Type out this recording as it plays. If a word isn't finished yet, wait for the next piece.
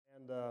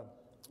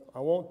I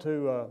want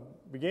to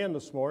begin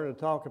this morning to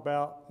talk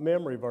about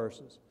memory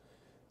verses.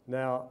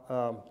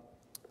 Now,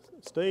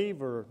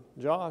 Steve or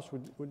Josh,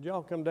 would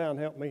y'all come down and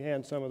help me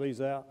hand some of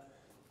these out?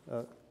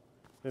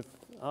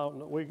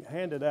 We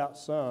handed out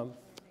some.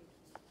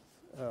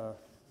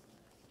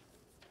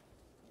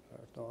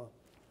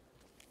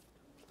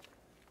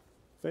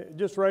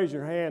 Just raise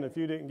your hand if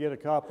you didn't get a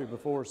copy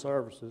before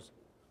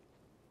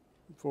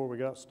we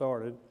got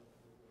started.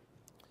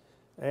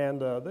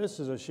 And this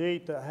is a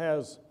sheet that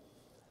has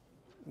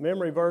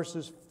memory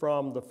verses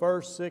from the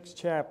first 6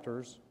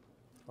 chapters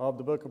of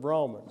the book of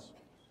Romans.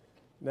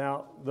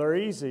 Now, they're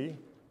easy.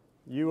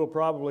 You will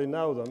probably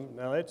know them.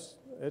 Now, it's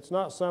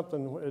not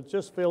something, it's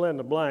just fill in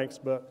the blanks,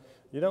 but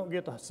you don't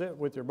get to sit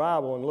with your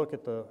Bible and look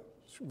at the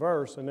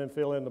verse and then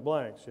fill in the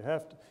blanks. You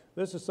have to.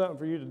 This is something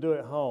for you to do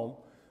at home.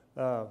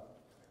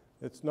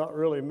 It's not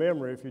really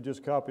memory if you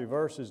just copy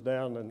verses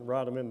down and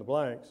write them in the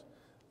blanks.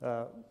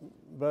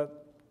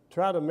 But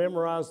try to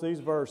memorize these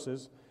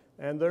verses.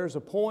 And there's a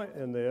point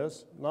in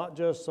this, not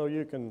just so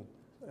you can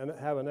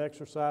have an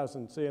exercise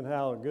in seeing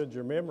how good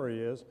your memory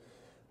is,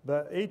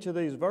 but each of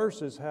these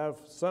verses have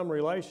some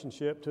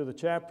relationship to the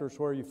chapters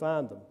where you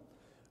find them,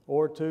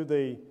 or to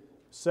the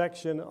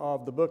section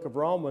of the book of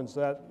Romans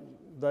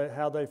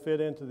how they fit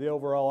into the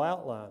overall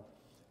outline.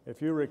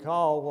 If you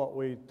recall what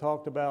we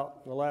talked about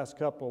in the last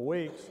couple of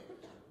weeks,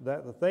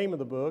 that the theme of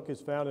the book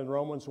is found in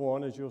Romans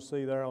 1, as you'll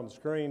see there on the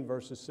screen,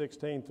 verses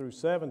 16 through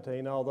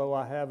 17, although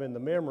I have in the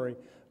memory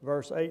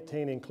verse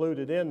 18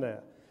 included in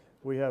that.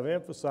 We have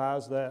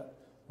emphasized that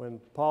when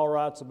Paul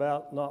writes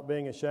about not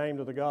being ashamed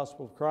of the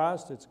gospel of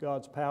Christ, it's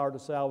God's power to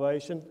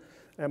salvation.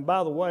 And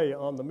by the way,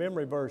 on the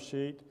memory verse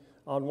sheet,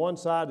 on one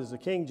side is the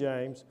King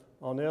James,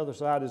 on the other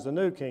side is the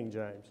New King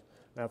James.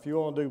 Now, if you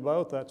want to do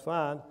both, that's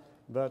fine.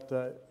 But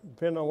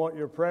depending on what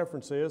your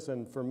preference is,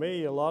 and for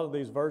me, a lot of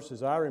these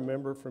verses I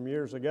remember from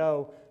years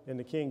ago in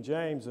the King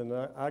James, and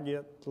I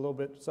get a little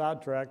bit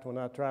sidetracked when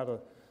I try to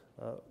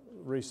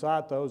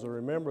recite those or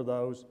remember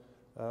those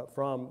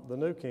from the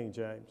New King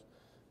James.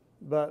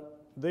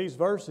 But these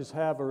verses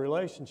have a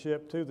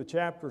relationship to the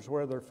chapters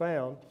where they're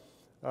found.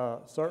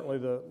 Certainly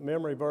the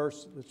memory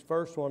verse, this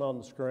first one on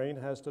the screen,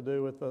 has to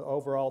do with the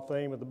overall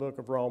theme of the book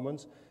of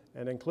Romans,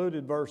 and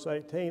included verse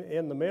 18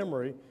 in the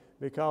memory,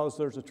 because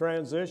there's a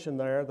transition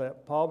there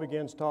that Paul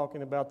begins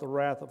talking about the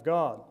wrath of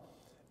God.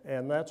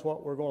 And that's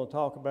what we're going to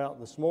talk about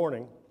this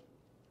morning.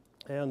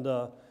 And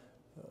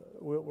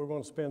we're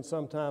going to spend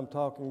some time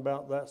talking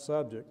about that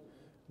subject.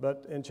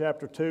 But in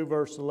chapter 2,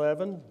 verse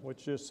 11,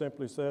 which just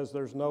simply says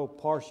there's no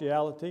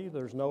partiality,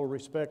 there's no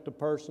respect of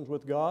persons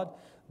with God,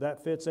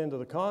 that fits into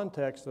the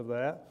context of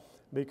that,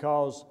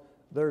 because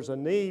there's a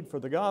need for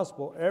the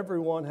gospel.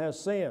 Everyone has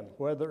sinned,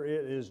 whether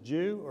it is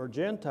Jew or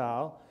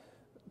Gentile.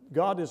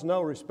 God is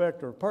no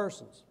respecter of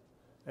persons.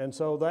 And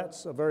so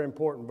that's a very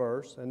important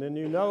verse. And then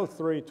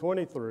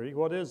 3:23,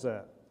 what is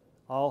that?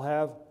 All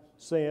have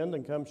sinned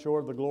and come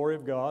short of the glory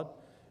of God.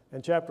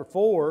 In chapter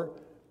 4,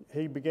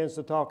 he begins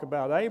to talk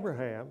about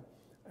Abraham,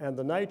 and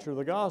the nature of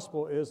the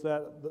gospel is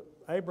that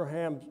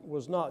Abraham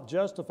was not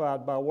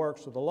justified by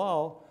works of the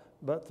law,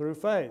 but through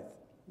faith,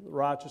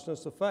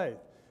 righteousness of faith.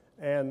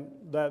 And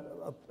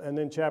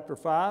in chapter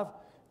 5,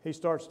 he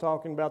starts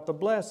talking about the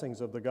blessings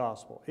of the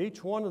gospel.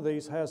 Each one of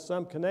these has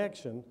some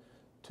connection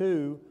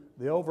to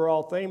the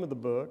overall theme of the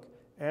book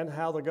and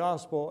how the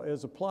gospel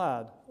is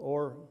applied,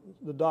 or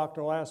the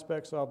doctrinal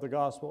aspects of the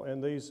gospel in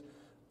these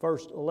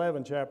first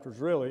 11 chapters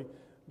really.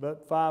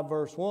 But 5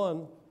 verse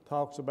 1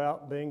 talks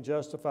about being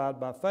justified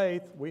by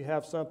faith. We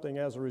have something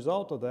as a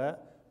result of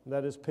that, and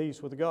that is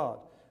peace with God.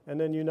 And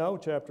then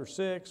chapter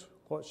 6,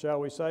 what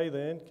shall we say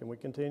then? Can we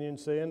continue in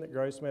sin that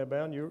grace may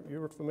abound? You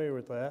were familiar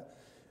with that.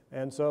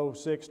 And so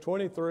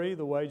 6:23,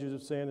 the wages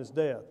of sin is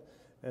death.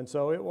 And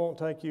so it won't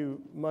take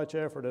you much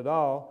effort at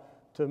all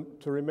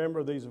to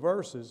remember these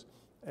verses.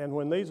 And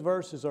when these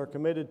verses are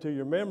committed to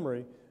your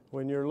memory,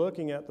 when you're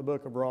looking at the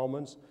book of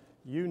Romans,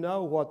 you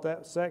know what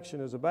that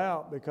section is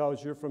about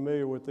because you're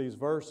familiar with these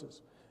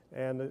verses.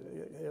 And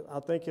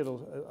I think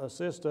it'll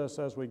assist us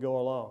as we go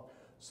along.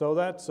 So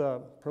that's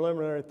a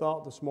preliminary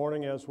thought this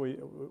morning as we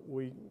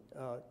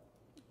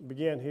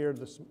begin here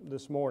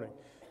this morning.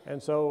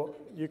 And so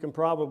you can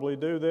probably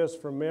do this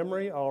from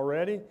memory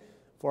already.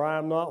 For I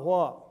am not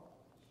what?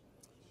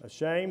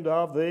 Ashamed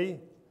of the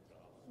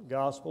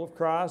gospel of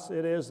Christ.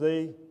 It is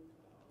the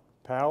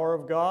power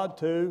of God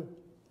to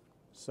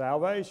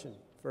salvation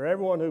for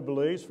everyone who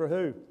believes. For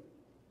who?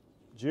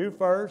 Jew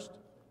first,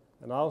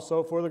 and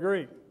also for the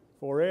Greek.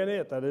 For in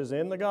it, that is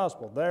in the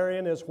gospel,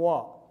 therein is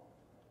what?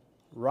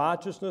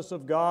 Righteousness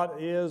of God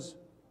is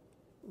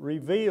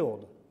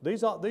revealed.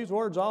 These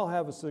words all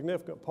have a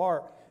significant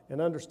part in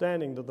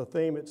understanding the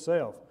theme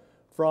itself.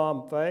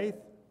 From faith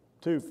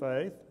to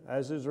faith,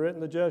 as is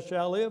written, the just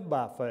shall live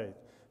by faith.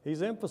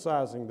 He's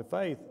emphasizing the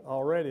faith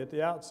already at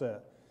the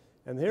outset.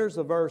 And here's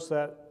the verse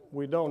that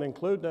we don't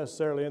include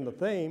necessarily in the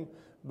theme,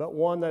 but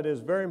one that is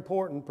very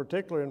important,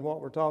 particularly in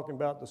what we're talking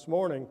about this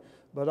morning,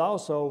 but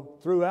also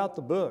throughout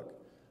the book.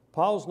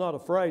 Paul's not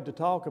afraid to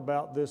talk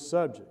about this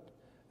subject.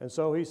 And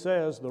so he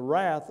says, the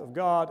wrath of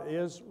God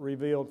is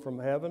revealed from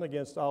heaven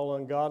against all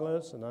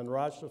ungodliness and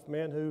unrighteousness of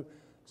men who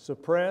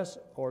suppress,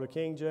 or the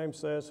King James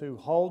says, who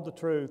hold the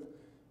truth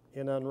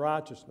in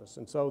unrighteousness.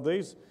 And so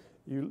these,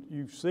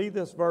 you see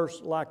this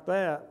verse like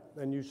that,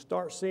 and you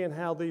start seeing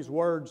how these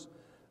words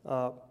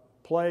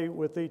play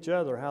with each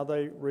other, how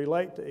they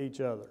relate to each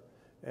other.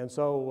 And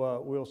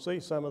so we'll see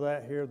some of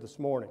that here this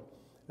morning.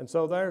 And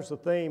so there's the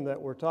theme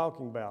that we're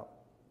talking about.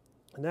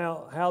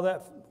 Now,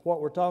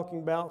 what we're talking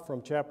about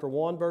from chapter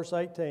 1, verse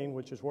 18,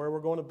 which is where we're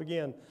going to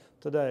begin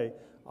today,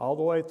 all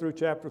the way through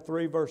chapter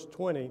 3, verse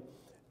 20,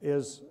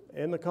 is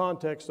in the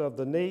context of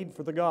the need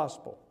for the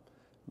gospel.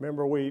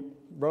 Remember, we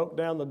broke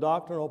down the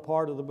doctrinal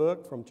part of the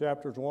book from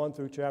chapters 1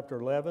 through chapter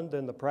 11,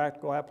 then the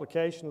practical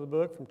application of the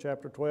book from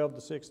chapter 12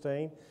 to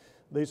 16.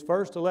 These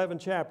first 11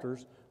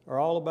 chapters are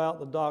all about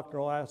the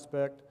doctrinal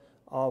aspect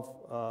of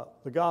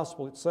the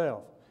gospel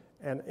itself.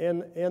 And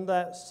in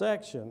that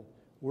section,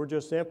 we're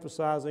just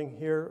emphasizing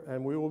here,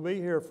 and we will be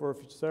here for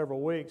several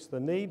weeks, the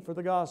need for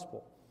the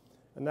gospel.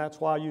 And that's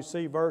why you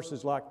see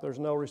verses like there's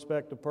no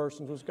respect of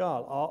persons with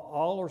God.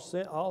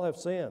 All have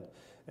sinned.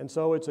 And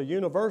so it's a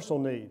universal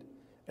need.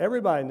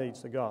 Everybody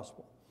needs the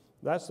gospel.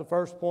 That's the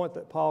first point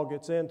that Paul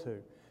gets into.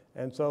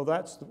 And so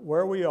that's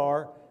where we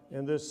are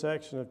in this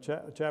section of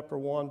chapter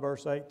 1,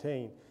 verse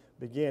 18,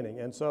 beginning.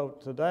 And so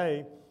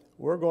today,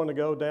 we're going to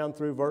go down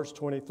through verse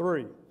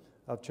 23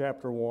 of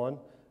chapter 1,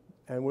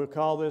 and we'll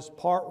call this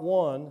part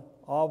 1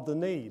 of the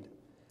need.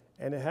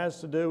 And it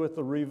has to do with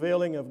the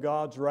revealing of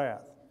God's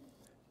wrath.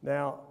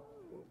 Now,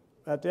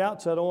 at the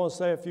outset, I want to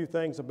say a few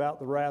things about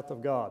the wrath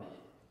of God.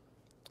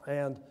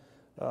 And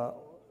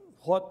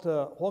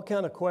what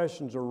kind of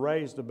questions are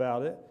raised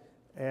about it.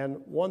 And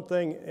one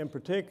thing in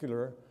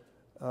particular,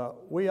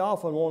 we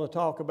often want to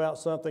talk about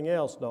something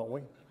else, don't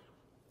we?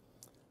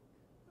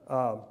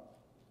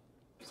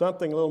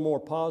 Something a little more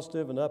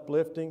positive and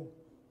uplifting.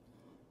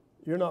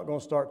 You're not going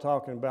to start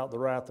talking about the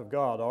wrath of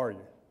God, are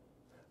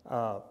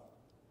you?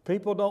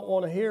 People don't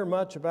want to hear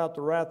much about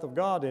the wrath of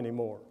God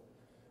anymore.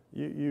 I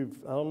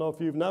don't know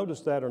if you've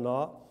noticed that or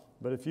not,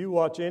 but if you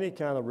watch any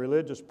kind of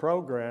religious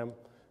program,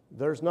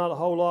 there's not a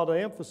whole lot of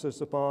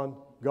emphasis upon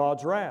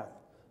God's wrath,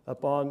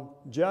 upon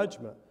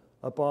judgment,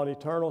 upon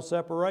eternal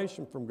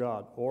separation from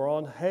God, or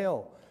on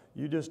hell.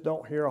 You just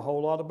don't hear a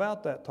whole lot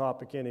about that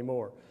topic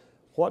anymore.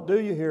 What do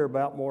you hear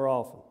about more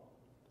often?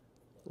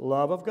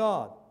 Love of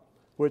God,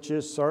 which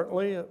is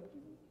certainly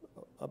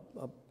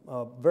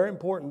a very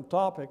important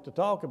topic to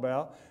talk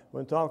about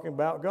when talking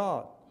about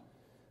God.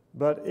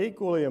 But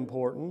equally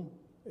important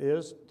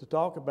is to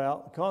talk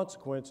about the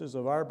consequences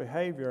of our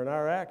behavior and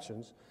our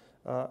actions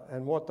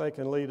and what they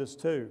can lead us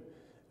to.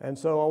 And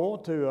so I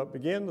want to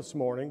begin this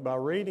morning by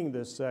reading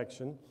this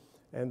section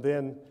and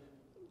then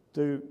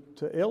to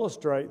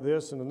illustrate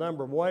this in a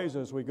number of ways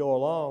as we go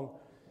along.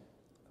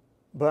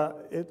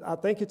 But I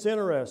think it's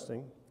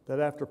interesting that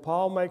after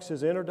Paul makes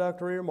his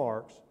introductory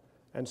remarks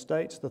and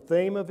states the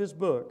theme of his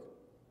book,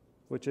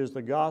 which is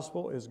the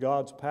gospel is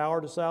God's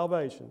power to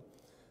salvation,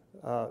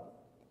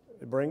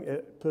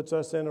 it puts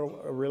us in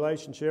a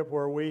relationship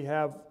where we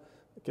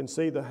can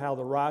see how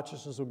the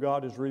righteousness of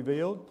God is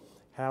revealed,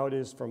 how it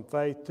is from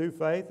faith to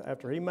faith.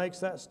 After he makes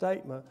that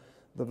statement,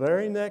 the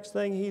very next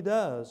thing he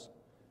does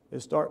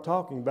is start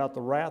talking about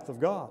the wrath of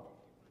God.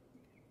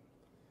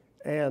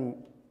 And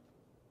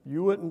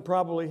you wouldn't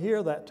probably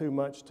hear that too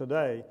much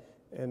today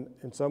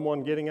in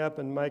someone getting up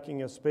and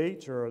making a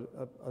speech or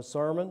a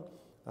sermon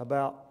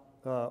about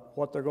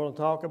what they're going to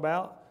talk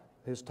about,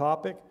 his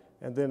topic,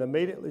 and then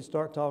immediately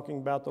start talking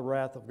about the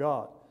wrath of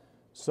God.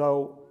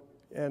 So,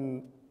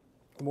 and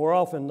more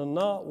often than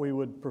not, we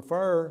would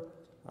prefer,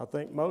 I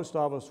think most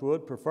of us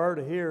would prefer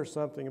to hear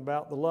something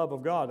about the love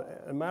of God.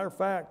 As a matter of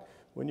fact,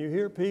 when you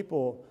hear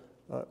people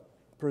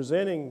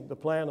presenting the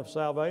plan of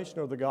salvation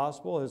or the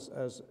gospel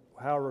as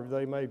however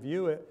they may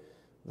view it,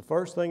 the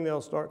first thing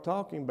they'll start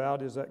talking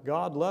about is that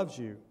God loves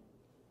you.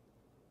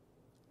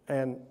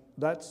 And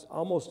that's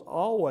almost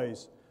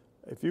always,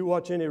 if you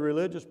watch any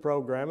religious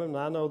programming, and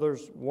I know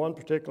there's one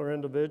particular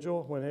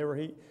individual, whenever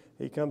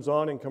he comes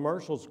on in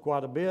commercials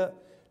quite a bit,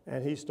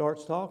 and he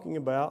starts talking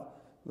about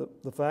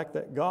the fact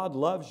that God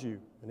loves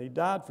you, and he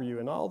died for you,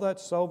 and all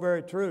that's so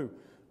very true.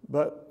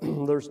 But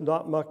there's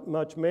not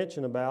much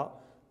mention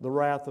about the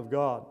wrath of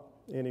God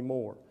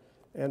anymore.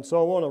 And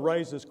so I want to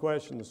raise this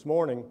question this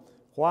morning.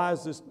 Why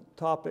is this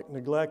topic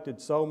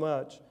neglected so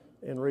much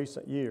in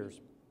recent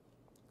years?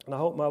 And I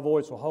hope my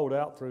voice will hold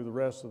out through the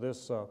rest of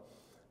this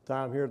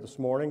time here this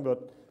morning.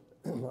 But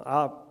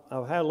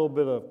I've had a little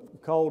bit of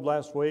cold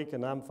last week,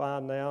 and I'm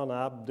fine now, and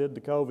I did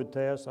the COVID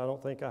test. I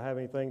don't think I have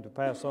anything to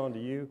pass on to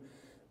you,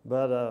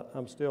 but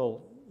I'm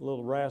still a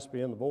little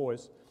raspy in the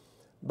voice.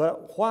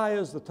 But why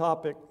is the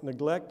topic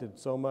neglected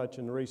so much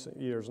in recent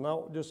years? And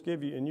I'll just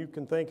give you, and you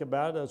can think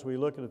about it as we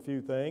look at a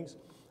few things.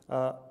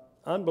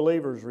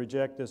 Unbelievers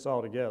reject this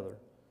altogether.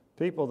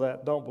 People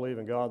that don't believe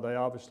in God, they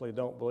obviously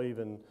don't believe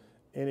in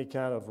any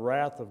kind of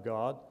wrath of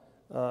God.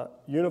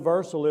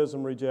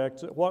 Universalism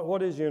rejects it.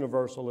 What is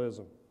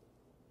universalism?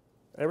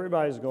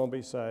 Everybody's going to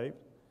be saved.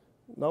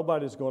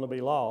 Nobody's going to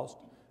be lost.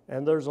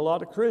 And there's a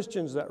lot of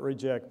Christians that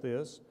reject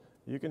this.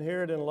 You can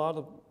hear it in a lot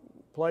of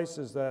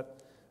places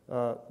that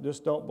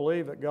just don't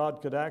believe that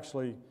God could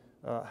actually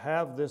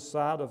have this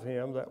side of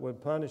him that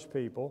would punish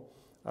people.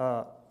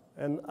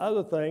 And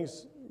other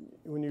things,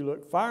 when you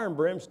look, fire and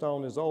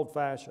brimstone is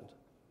old-fashioned.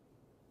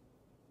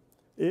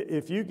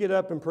 If you get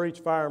up and preach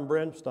fire and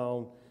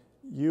brimstone,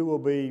 you will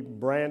be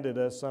branded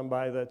as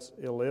somebody that's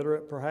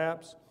illiterate,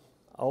 perhaps,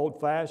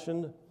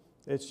 old-fashioned.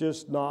 It's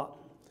just not,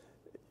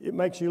 it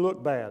makes you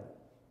look bad.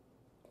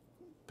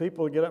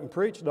 People who get up and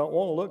preach don't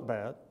want to look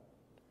bad.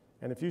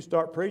 And if you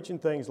start preaching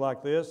things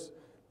like this,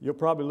 you'll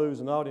probably lose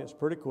an audience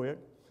pretty quick.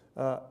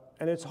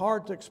 And it's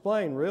hard to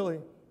explain, really,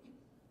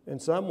 in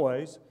some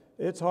ways.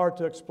 It's hard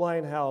to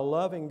explain how a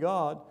loving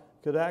God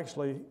could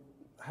actually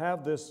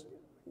have this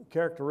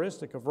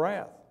characteristic of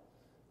wrath.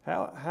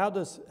 How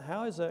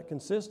is that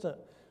consistent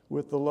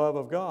with the love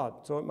of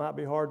God? So it might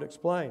be hard to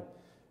explain.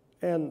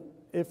 And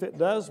if it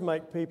does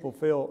make people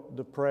feel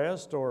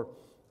depressed or,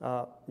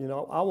 I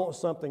want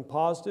something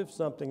positive,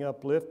 something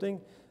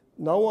uplifting,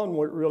 no one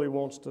really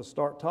wants to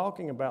start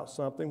talking about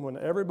something when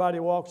everybody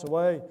walks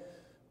away,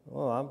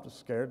 I'm just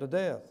scared to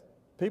death.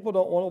 People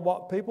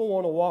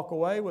want to walk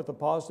away with a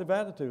positive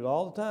attitude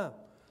all the time.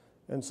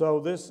 And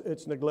so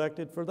it's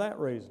neglected for that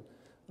reason.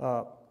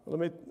 Let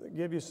me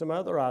give you some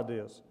other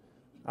ideas.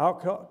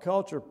 Our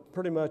culture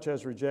pretty much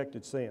has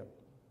rejected sin.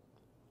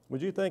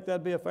 Would you think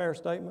that'd be a fair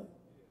statement?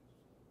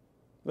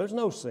 There's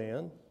no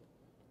sin.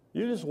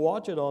 You just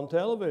watch it on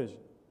television.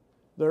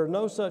 There's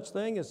no such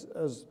thing as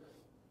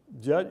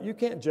you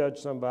can't judge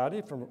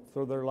somebody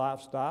for their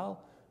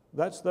lifestyle.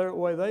 That's their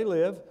way they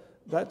live.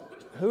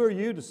 Who are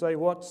you to say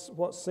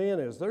what sin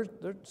is?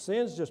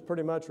 Sin's just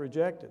pretty much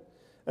rejected.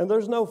 And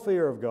there's no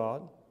fear of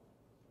God.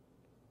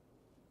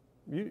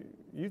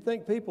 You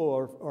think people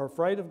are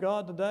afraid of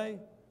God today?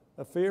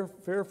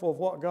 Fearful of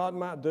what God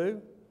might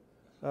do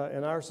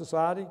in our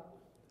society?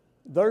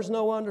 There's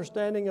no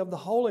understanding of the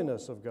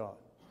holiness of God,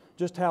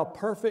 just how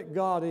perfect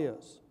God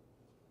is.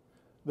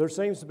 There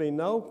seems to be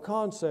no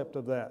concept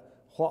of that,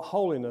 what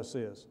holiness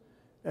is.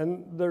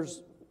 And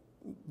there's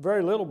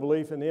very little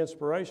belief in the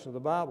inspiration of the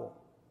Bible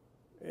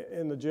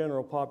in the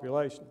general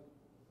population.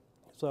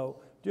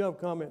 So, do you have a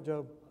comment, Job? I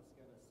was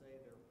going to say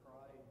their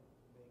pride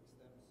makes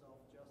them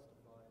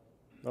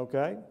self-justified.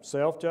 Okay,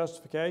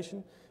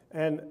 self-justification.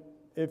 And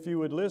if you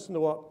would listen to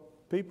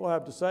what people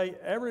have to say,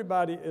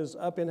 everybody is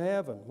up in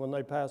heaven when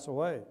they pass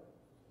away.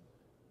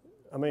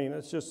 I mean,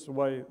 it's just the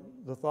way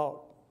the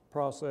thought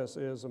process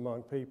is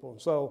among people.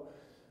 So,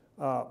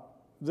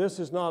 this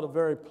is not a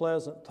very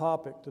pleasant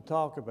topic to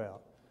talk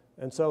about.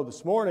 And so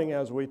this morning,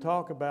 as we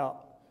talk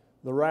about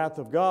the wrath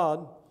of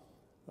God,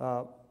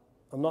 I'm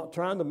not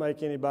trying to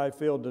make anybody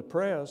feel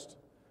depressed,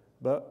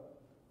 but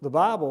the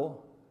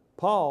Bible,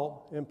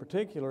 Paul in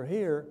particular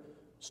here,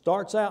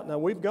 starts out. Now,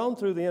 we've gone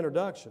through the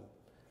introduction,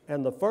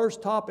 and the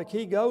first topic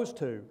he goes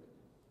to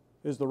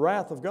is the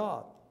wrath of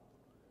God.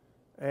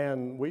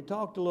 And we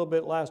talked a little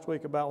bit last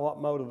week about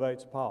what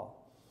motivates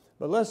Paul.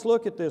 But let's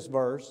look at this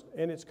verse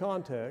in its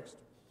context,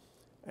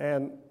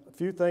 and a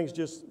few things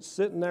just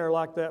sitting there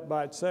like that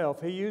by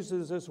itself. He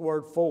uses this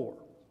word for.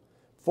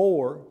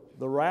 For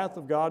the wrath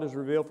of God is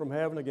revealed from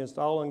heaven against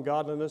all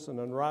ungodliness and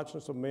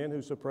unrighteousness of men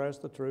who suppress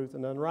the truth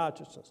and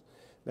unrighteousness.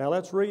 Now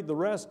let's read the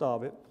rest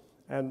of it.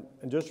 And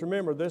just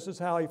remember, this is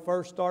how he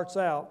first starts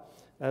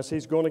out as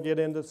he's going to get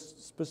into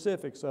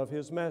specifics of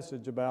his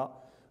message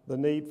about the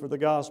need for the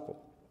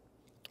gospel.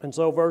 And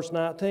so verse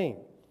 19,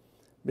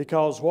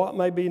 because what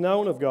may be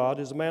known of God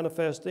is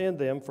manifest in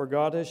them, for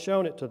God has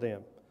shown it to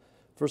them.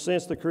 For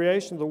since the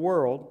creation of the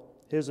world,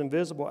 his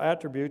invisible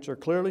attributes are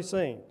clearly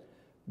seen,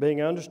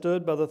 being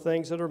understood by the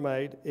things that are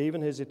made,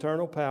 even his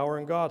eternal power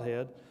and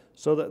Godhead,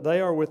 so that they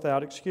are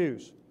without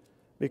excuse.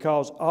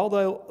 Because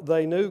although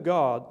they knew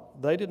God,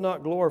 they did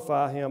not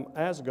glorify him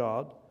as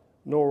God,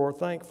 nor were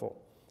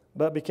thankful,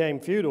 but became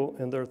futile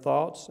in their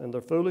thoughts, and their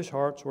foolish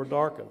hearts were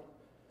darkened.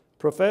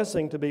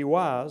 Professing to be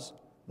wise,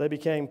 they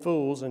became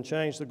fools and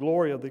changed the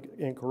glory of the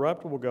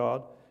incorruptible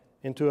God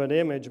into an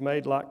image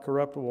made like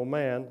corruptible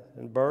man,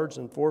 and birds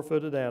and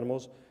four-footed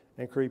animals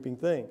and creeping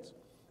things.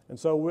 And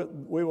so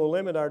we will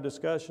limit our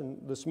discussion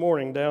this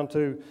morning down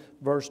to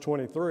verse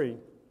 23.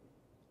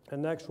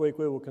 And next week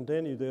we will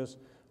continue this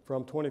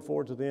from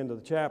 24 to the end of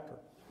the chapter.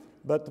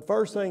 But the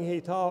first thing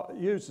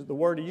the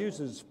word he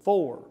uses is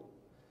for.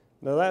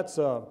 Now that's,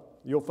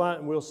 you'll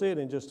find, and we'll see it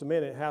in just a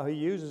minute, how he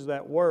uses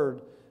that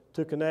word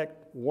to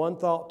connect one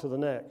thought to the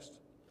next.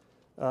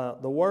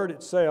 The word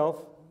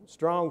itself,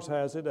 Strong's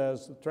has it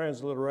as the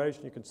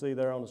transliteration you can see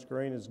there on the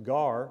screen is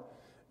gar.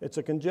 It's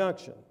a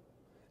conjunction,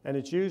 and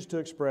it's used to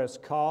express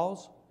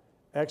cause,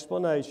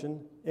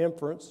 explanation,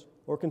 inference,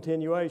 or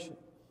continuation.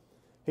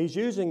 He's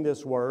using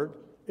this word.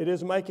 It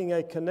is making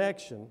a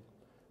connection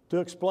to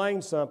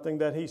explain something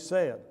that he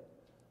said,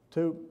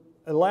 to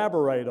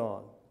elaborate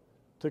on,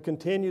 to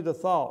continue the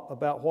thought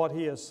about what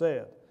he has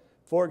said.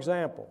 For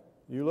example,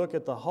 you look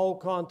at the whole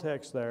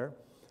context there,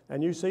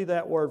 and you see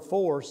that word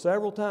for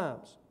several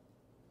times.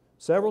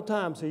 Several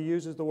times he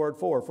uses the word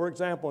for. For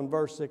example, in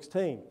verse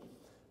 16,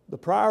 the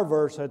prior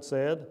verse had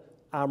said,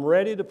 I'm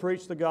ready to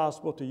preach the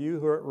gospel to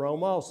you who are at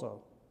Rome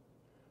also.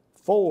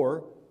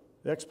 For,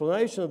 the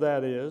explanation of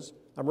that is,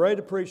 I'm ready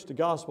to preach the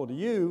gospel to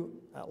you,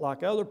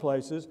 like other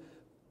places,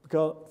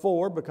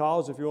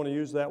 because if you want to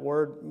use that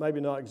word, maybe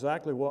not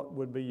exactly what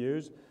would be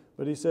used,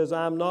 but he says,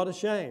 I'm not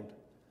ashamed.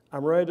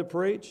 I'm ready to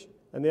preach,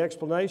 and the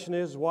explanation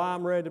is why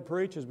I'm ready to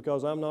preach is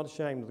because I'm not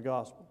ashamed of the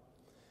gospel.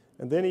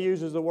 And then he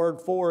uses the word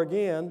for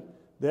again.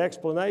 The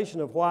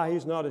explanation of why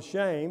he's not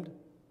ashamed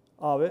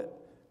of it,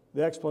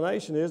 the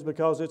explanation is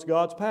because it's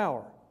God's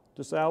power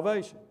to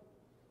salvation.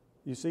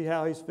 You see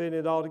how he's fitting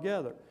it all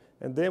together.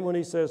 And then when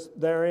he says,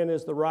 therein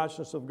is the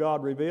righteousness of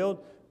God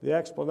revealed, the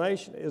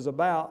explanation is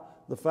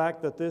about the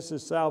fact that this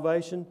is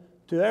salvation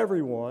to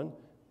everyone.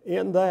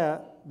 In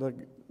that,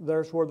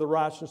 there's where the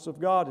righteousness of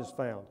God is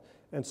found.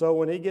 And so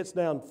when he gets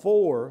down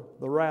for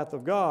the wrath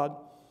of God,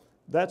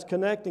 that's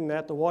connecting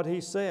that to what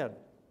he said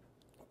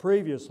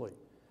previously,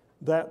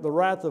 that the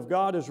wrath of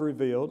God is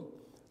revealed,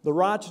 the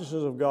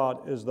righteousness of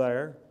God is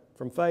there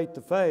from faith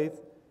to faith.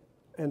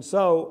 And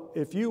so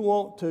if you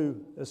want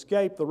to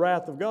escape the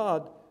wrath of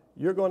God,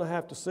 you're going to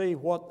have to see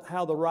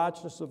how the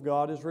righteousness of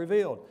God is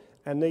revealed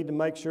and need to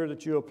make sure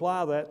that you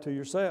apply that to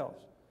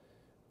yourselves.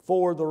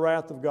 For the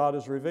wrath of God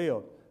is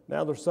revealed.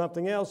 Now there's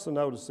something else to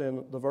notice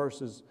in the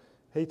verses.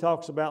 He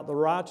talks about the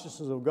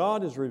righteousness of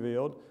God is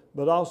revealed,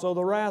 but also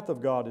the wrath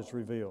of God is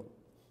revealed.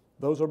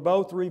 Those are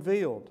both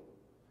revealed.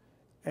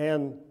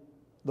 And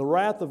the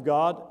wrath of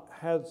God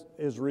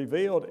is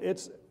revealed.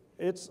 It's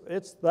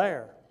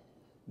there.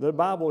 The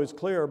Bible is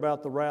clear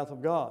about the wrath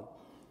of God.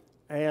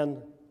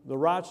 And the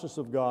righteousness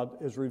of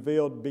God is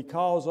revealed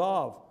because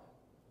of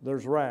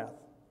there's wrath.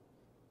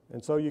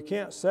 And so you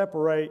can't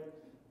separate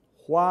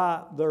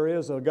why there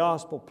is a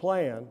gospel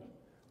plan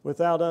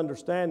without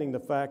understanding the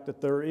fact that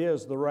there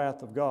is the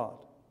wrath of God.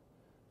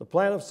 The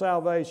plan of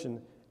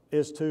salvation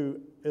is to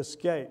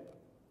escape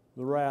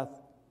the wrath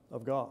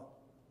of God.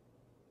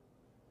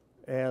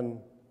 And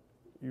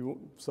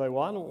you say,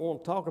 well, I don't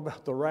want to talk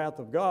about the wrath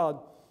of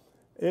God.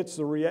 It's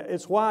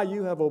why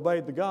you have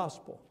obeyed the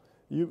gospel.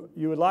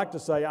 You would like to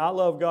say, I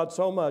love God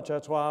so much,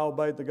 that's why I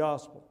obeyed the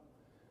gospel.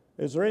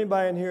 Is there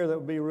anybody in here that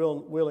would be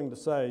willing to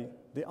say,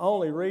 the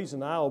only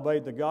reason I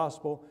obeyed the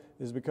gospel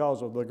is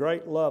because of the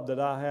great love that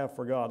I have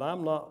for God?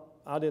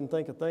 I didn't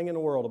think a thing in the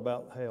world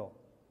about hell.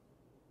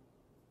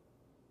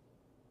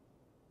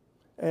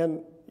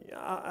 And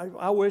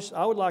I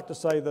would like to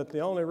say that the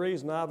only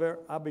reason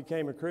I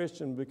became a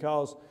Christian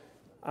because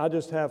I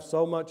just have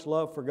so much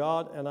love for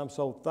God, and I'm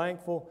so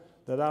thankful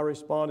that I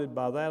responded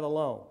by that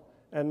alone.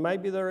 And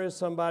maybe there is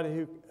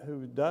somebody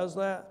who does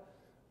that,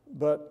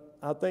 but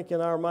I think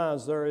in our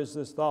minds there is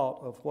this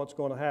thought of what's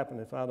going to happen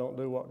if I don't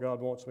do what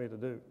God wants me to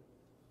do.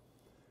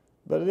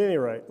 But at any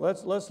rate,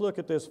 let's look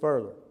at this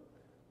further.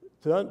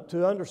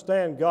 To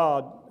understand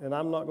God, and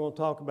I'm not going to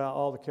talk about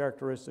all the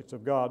characteristics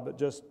of God, but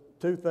just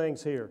two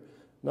things here.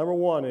 Number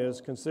one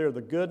is consider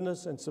the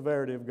goodness and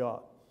severity of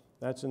God.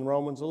 That's in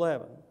Romans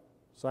 11,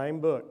 same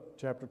book,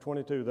 chapter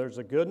 22. There's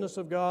the goodness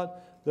of God,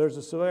 there's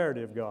the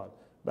severity of God.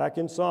 Back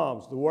in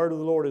Psalms, the word of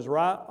the Lord is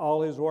right,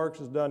 all his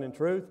works is done in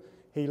truth.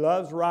 He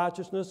loves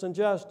righteousness and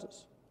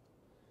justice.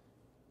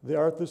 The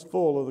earth is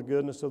full of the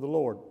goodness of the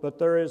Lord. But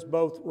there is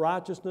both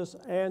righteousness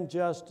and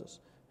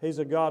justice. He's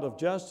a God of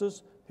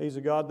justice. He's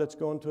a God that's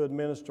going to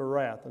administer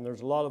wrath. And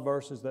there's a lot of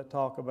verses that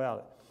talk about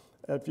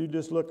it. If you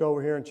just look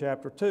over here in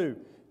chapter 2,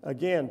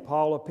 again,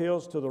 Paul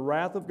appeals to the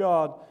wrath of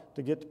God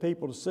to get the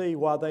people to see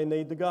why they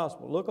need the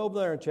gospel. Look over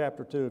there in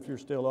chapter 2 if you're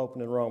still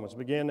open in Romans.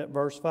 Begin at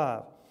verse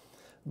 5.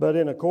 But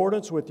in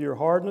accordance with your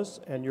hardness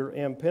and your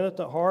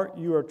impenitent heart,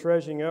 you are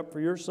treasuring up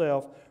for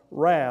yourself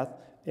wrath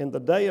in the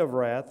day of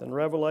wrath and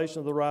revelation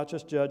of the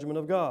righteous judgment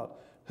of God,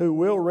 who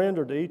will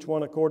render to each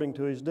one according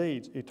to his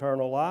deeds,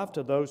 eternal life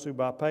to those who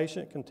by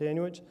patient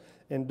continuance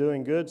in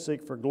doing good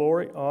seek for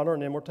glory, honor,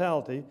 and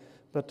immortality,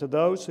 but to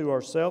those who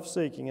are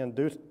self-seeking and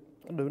do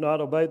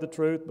not obey the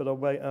truth, but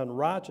obey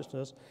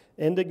unrighteousness,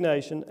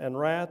 indignation and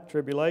wrath,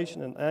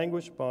 tribulation and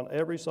anguish upon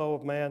every soul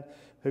of man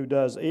who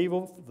does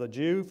evil, the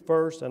Jew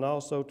first and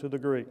also to the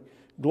Greek.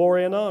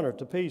 Glory and honor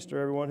to peace to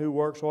everyone who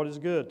works what is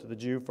good, to the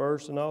Jew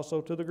first and also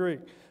to the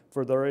Greek.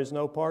 For there is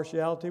no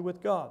partiality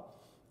with God.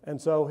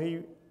 And so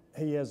he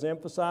has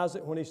emphasized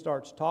it when he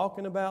starts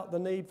talking about the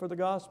need for the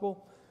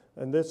gospel.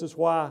 And this is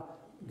why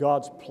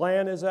God's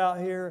plan is out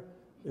here,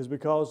 is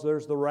because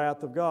there's the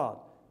wrath of God.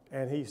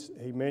 And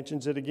he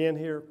mentions it again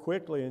here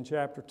quickly in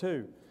chapter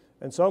 2.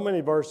 And so many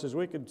verses,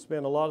 we could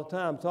spend a lot of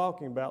time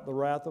talking about the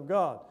wrath of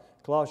God.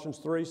 Colossians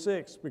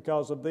 3:6,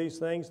 because of these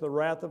things the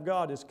wrath of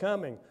God is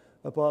coming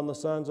upon the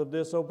sons of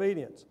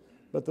disobedience.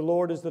 But the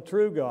Lord is the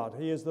true God.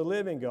 He is the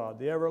living God,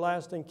 the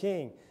everlasting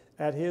King.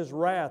 At his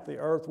wrath the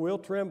earth will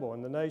tremble,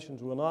 and the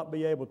nations will not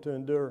be able to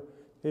endure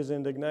his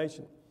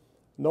indignation.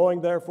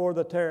 Knowing therefore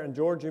the terror, and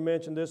George, you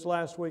mentioned this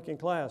last week in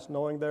class,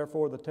 knowing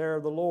therefore the terror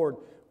of the Lord,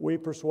 we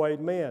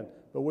persuade men.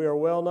 But we are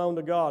well known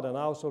to God, and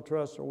I also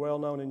trust are well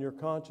known in your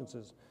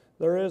consciences.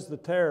 There is the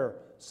terror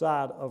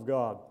side of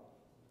God.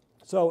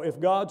 So if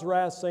God's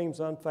wrath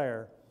seems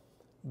unfair,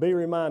 be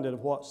reminded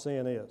of what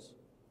sin is.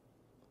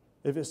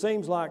 If it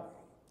seems like,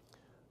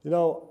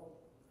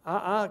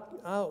 I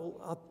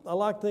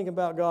like thinking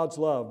about God's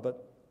love,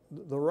 but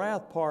the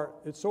wrath part,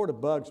 it sort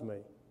of bugs me.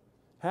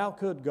 How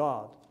could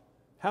God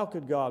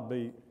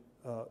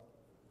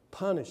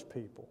punish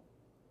people?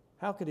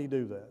 How could He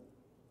do that?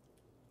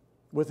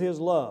 With His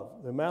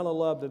love, the amount of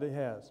love that He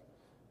has.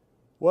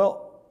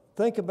 Well,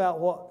 think about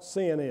what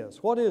sin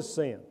is. What is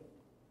sin?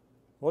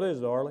 What is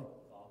it, Arlie?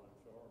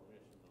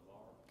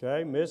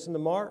 Okay, missing the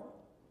mark.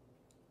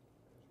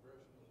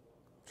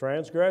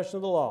 Transgression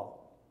of the law.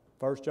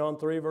 1 John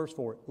 3, verse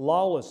 4.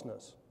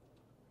 Lawlessness.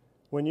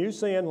 When you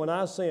sin, when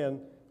I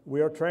sin,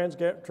 we are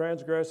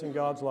transgressing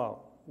God's law.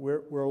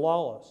 We're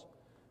lawless.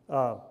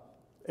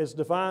 It's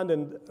defined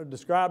and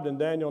described in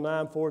Daniel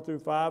 9, 4 through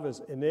 5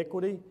 as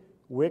iniquity,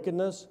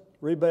 wickedness,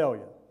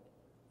 rebellion.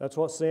 That's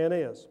what sin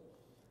is.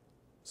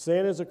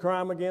 Sin is a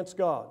crime against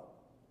God.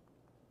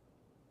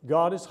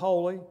 God is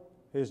holy.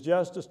 His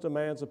justice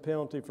demands a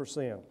penalty for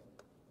sin.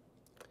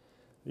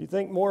 You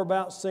think more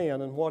about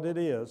sin and what it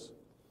is.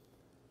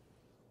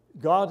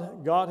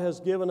 God has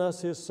given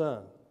us His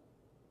Son,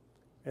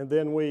 and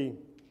then we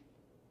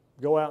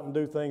go out and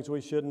do things we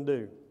shouldn't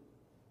do.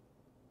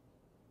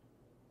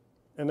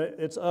 And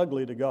it's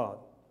ugly to God,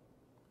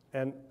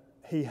 and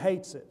He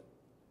hates it.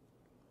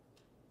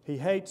 He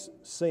hates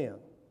sin.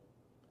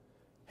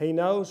 He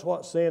knows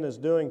what sin is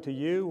doing to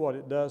you, what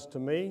it does to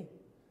me.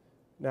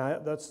 Now,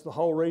 that's the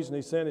whole reason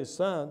He sent His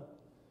Son.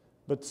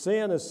 But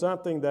sin is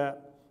something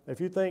that,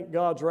 if you think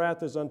God's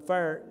wrath is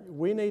unfair,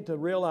 we need to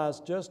realize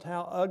just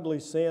how ugly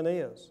sin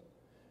is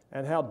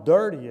and how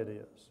dirty it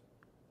is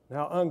and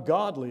how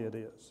ungodly it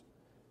is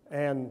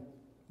and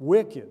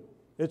wicked.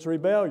 It's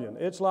rebellion.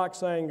 It's like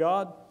saying,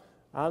 God,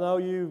 I know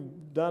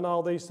you've done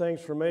all these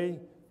things for me,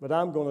 but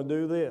I'm going to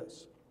do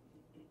this.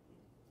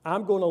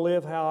 I'm going to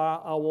live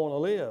how I want to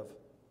live.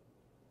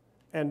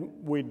 And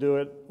we do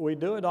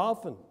it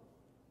often,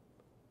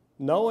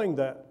 knowing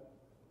that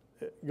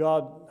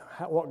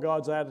what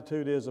God's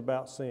attitude is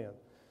about sin.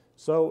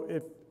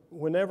 So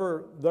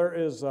whenever there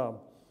is a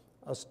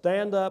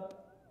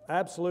stand-up,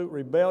 absolute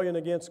rebellion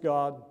against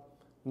God,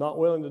 not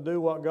willing to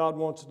do what God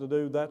wants us to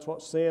do, that's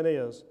what sin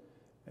is.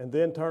 And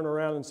then turn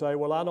around and say,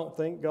 well, I don't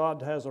think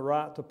God has a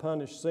right to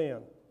punish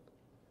sin,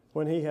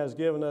 when He has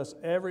given us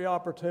every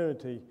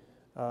opportunity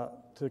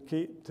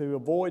to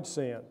avoid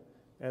sin.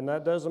 And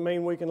that doesn't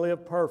mean we can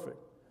live perfect,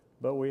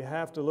 but we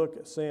have to look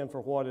at sin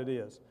for what it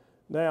is.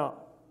 Now,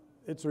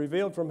 it's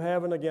revealed from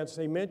heaven against,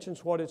 He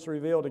mentions what it's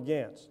revealed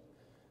against.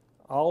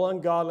 All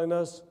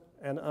ungodliness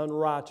and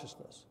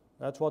unrighteousness.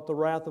 That's what the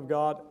wrath of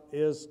God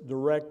is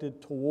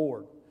directed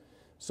toward.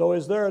 So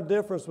is there a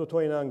difference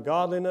between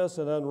ungodliness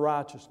and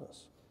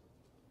unrighteousness?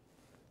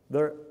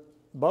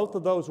 Both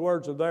of those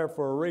words are there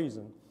for a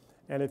reason.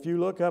 And if you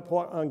look up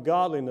what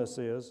ungodliness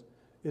is,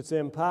 it's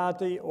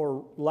impiety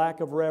or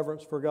lack of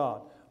reverence for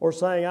God, or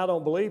saying, I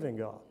don't believe in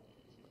God.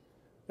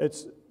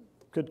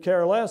 Could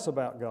care less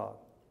about God.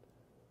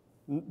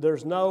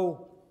 There's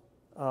no,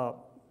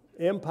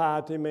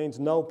 impiety means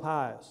no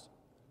pious.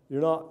 You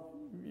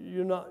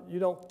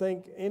don't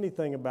think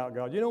anything about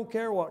God. You don't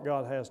care what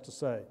God has to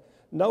say.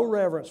 No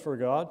reverence for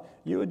God.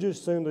 You would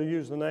just soon to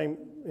use the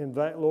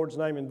Lord's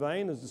name in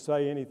vain as to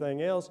say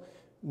anything else.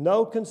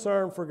 No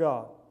concern for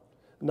God.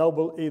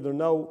 Either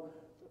no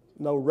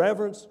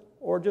reverence,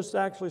 or just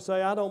actually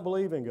say, I don't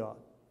believe in God.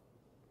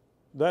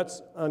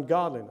 That's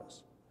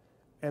ungodliness.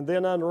 And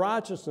then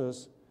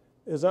unrighteousness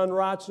is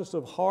unrighteousness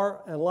of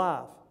heart and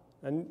life.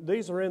 And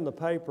these are in the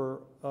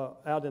paper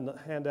out in the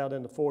handout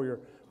in the foyer,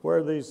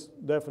 where these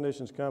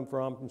definitions come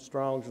from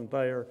Strong's and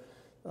Thayer.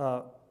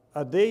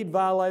 A deed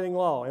violating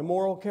law,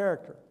 immoral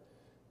character.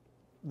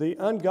 The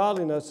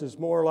ungodliness is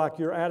more like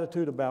your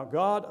attitude about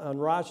God.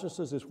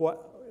 Unrighteousness is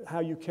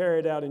how you carry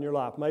it out in your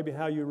life, maybe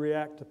how you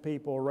react to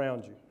people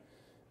around you.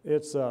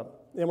 It's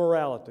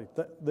immorality.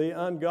 The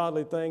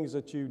ungodly things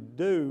that you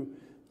do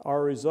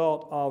are a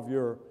result of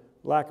your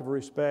lack of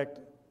respect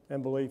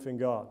and belief in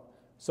God.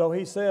 So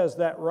he says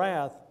that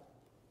wrath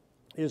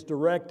is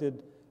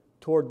directed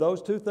toward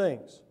those two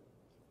things.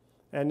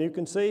 And you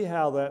can see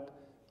how that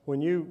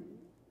when you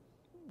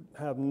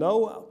have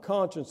no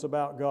conscience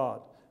about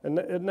God, and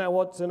isn't that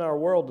what's in our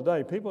world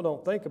today? People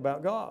don't think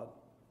about God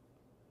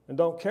and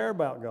don't care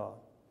about God.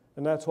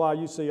 And that's why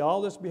you see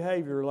all this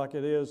behavior like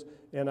it is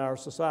in our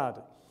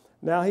society.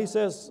 Now he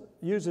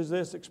uses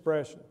this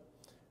expression,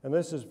 and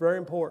this is very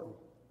important.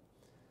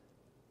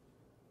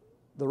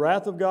 The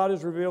wrath of God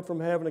is revealed from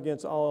heaven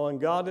against all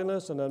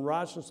ungodliness and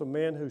unrighteousness of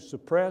men who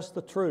suppress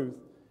the truth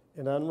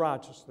in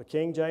unrighteousness. The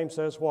King James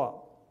says what?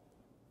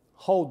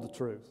 Hold the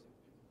truth.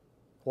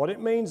 What it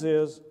means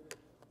is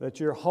that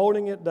you're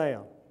holding it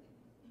down.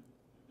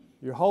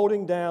 You're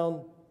holding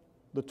down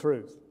the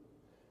truth.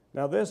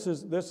 Now this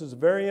is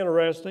very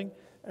interesting,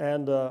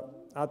 and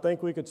I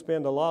think we could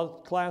spend a lot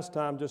of class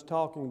time just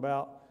talking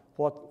about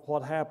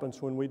what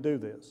happens when we do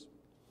this.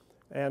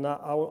 And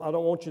I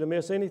don't want you to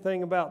miss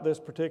anything about this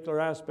particular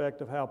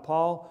aspect of how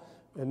Paul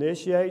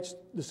initiates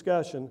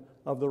discussion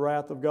of the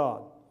wrath of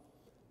God.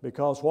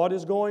 Because what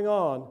is going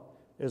on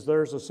is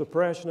there's a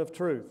suppression of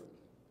truth.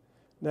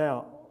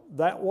 Now,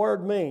 that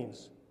word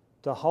means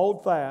to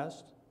hold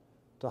fast,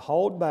 to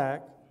hold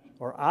back,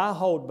 or I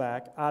hold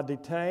back, I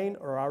detain,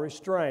 or I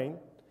restrain.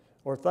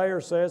 Or Thayer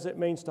says it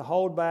means to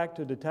hold back,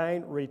 to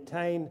detain,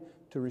 retain,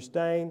 to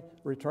restrain,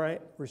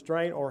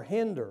 or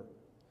hinder.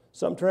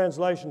 Some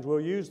translations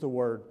will use the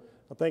word.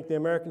 I think the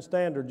American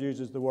Standard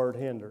uses the word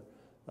hinder.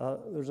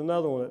 There's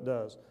another one that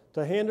does.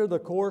 To hinder the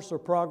course or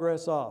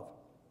progress of.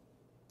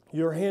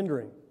 You're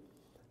hindering.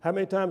 How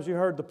many times you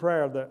heard the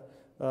prayer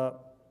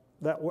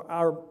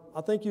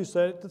I think you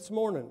said it this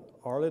morning,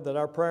 Arlie,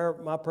 that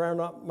my prayer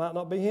might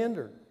not be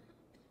hindered.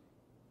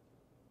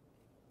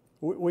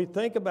 We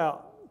think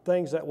about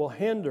things that will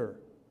hinder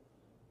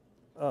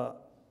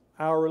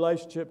our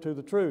relationship to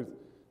the truth.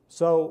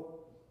 So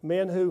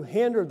men who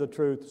hinder the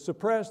truth,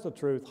 suppress the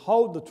truth,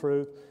 hold the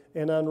truth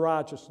in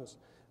unrighteousness.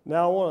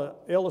 Now I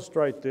want to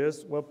illustrate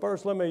this. Well,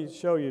 first let me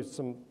show you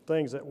some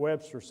things that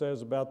Webster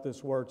says about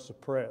this word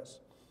suppress.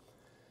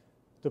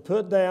 To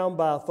put down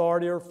by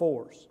authority or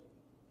force.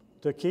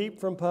 To keep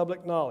from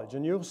public knowledge.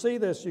 And you'll see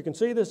this, you can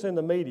see this in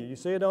the media. You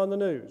see it on the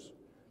news.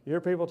 You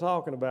hear people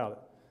talking about it.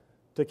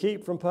 To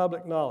keep from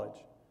public knowledge.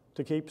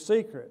 To keep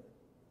secret.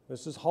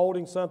 This is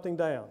holding something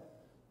down.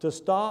 To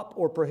stop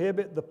or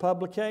prohibit the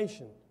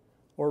publication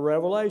or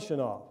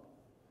revelation of.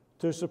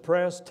 To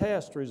suppress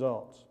test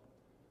results.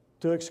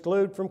 To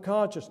exclude from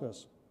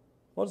consciousness.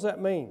 What does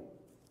that mean?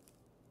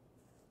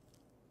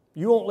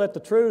 You won't let the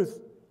truth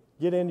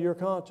get into your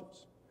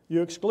conscience.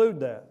 You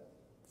exclude that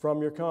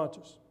from your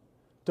conscience.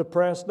 To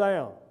press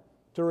down,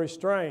 to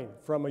restrain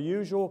from a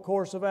usual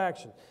course of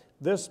action.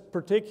 This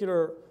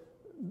particular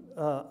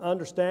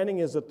understanding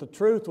is that the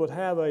truth would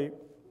have a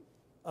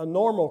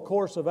normal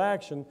course of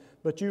action,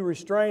 but you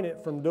restrain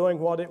it from doing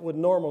what it would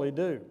normally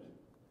do,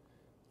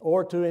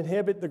 or to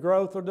inhibit the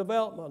growth or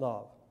development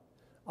of.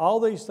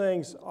 All these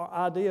things,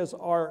 ideas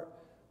are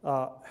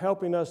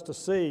helping us to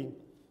see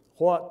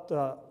what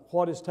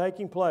is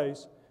taking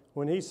place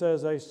when he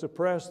says they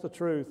suppress the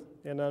truth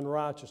in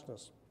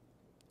unrighteousness.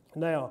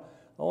 Now,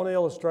 I want to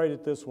illustrate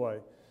it this way.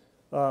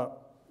 I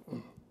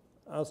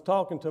was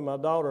talking to my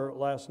daughter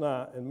last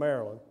night in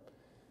Maryland,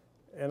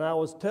 and I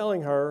was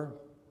telling her,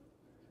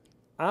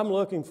 I'm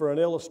looking for an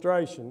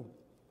illustration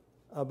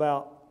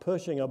about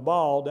pushing a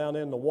ball down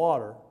in the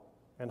water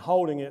and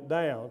holding it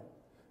down.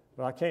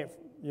 But I can't,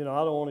 I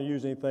don't want to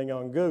use anything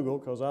on Google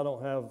because I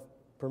don't have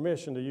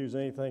permission to use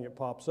anything that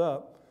pops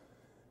up.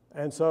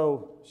 And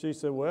so she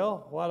said,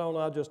 well, why don't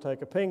I just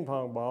take a ping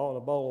pong ball and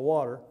a bowl of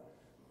water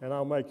and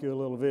I'll make you a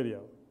little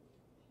video.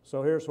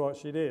 So here's what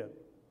she did.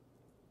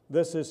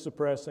 This is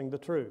suppressing the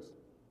truth.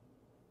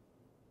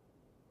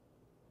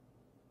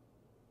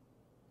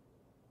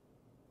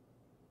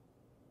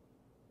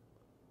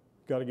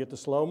 Got to get the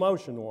slow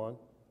motion one.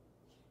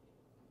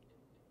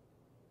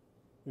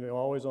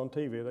 Always on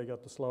TV, they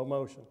got the slow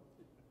motion.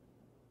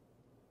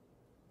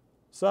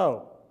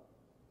 So,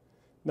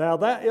 now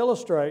that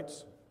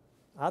illustrates,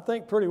 I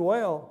think pretty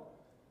well,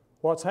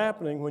 what's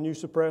happening when you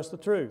suppress the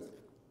truth.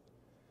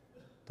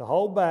 To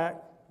hold back,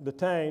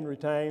 detain,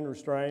 retain,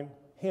 restrain,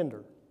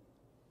 hinder.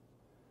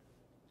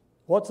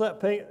 What's that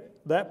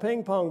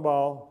ping pong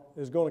ball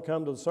is going to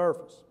come to the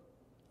surface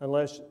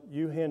unless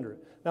you hinder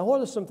it. Now,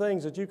 what are some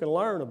things that you can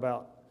learn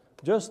about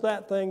just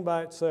that thing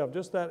by itself,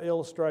 just that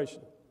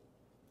illustration?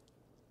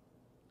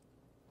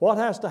 What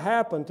has to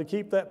happen to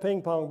keep that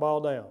ping pong ball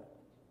down?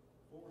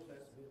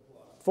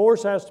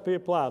 Force has to be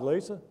applied.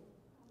 Lisa?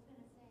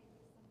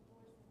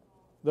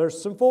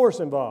 There's some force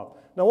involved.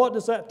 Now, what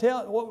does that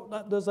tell?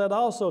 What does that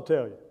also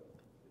tell you?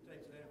 It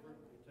takes effort.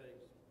 It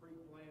takes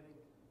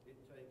pre-planning. It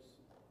takes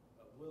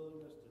a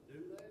willingness to do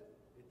that.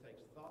 It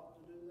takes thought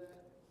to do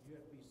that. You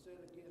have to be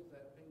set against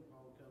that ping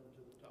pong coming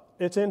to the top.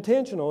 It's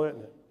intentional,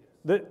 isn't it?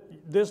 Yes.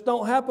 This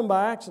don't happen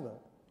by accident.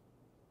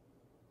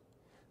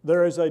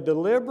 There is a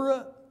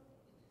deliberate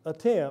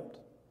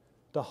attempt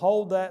to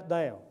hold that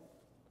down,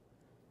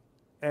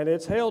 and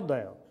it's held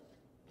down.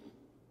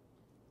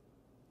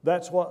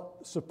 That's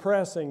what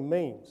suppressing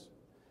means.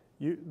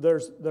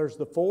 There's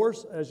the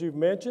force, as you've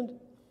mentioned.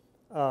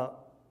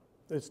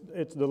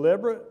 It's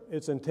deliberate,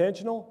 it's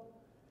intentional,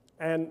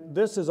 and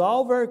this is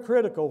all very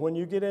critical when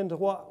you get into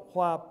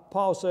why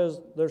Paul says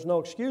there's no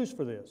excuse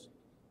for this.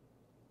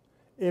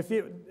 If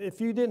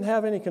you didn't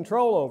have any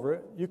control over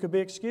it, you could be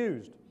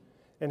excused.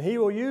 And he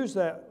will use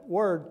that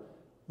word,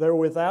 they're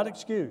without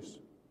excuse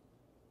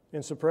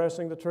in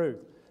suppressing the truth.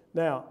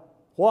 Now,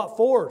 what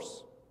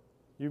force?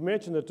 You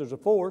mentioned that there's a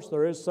force.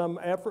 There is some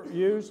effort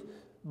used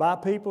by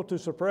people to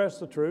suppress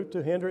the truth,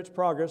 to hinder its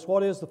progress.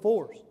 What is the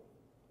force?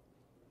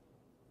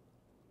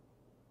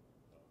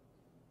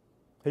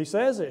 He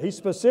says it. He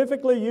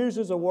specifically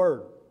uses a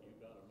word.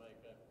 You've got to make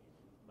up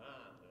your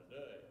mind to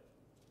do it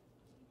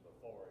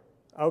before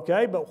it.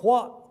 Okay, but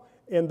what?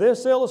 In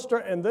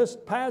this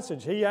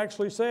passage, he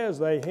actually says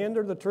they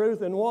hinder the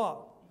truth in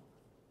what?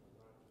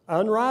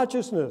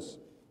 Unrighteousness.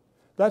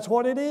 That's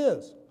what it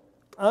is.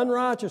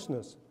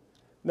 Unrighteousness.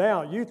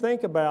 Now, you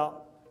think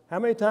about how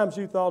many times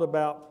you thought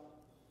about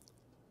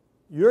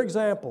your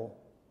example.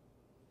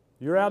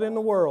 You're out in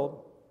the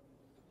world,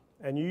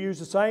 and you use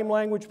the same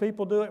language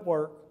people do at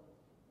work,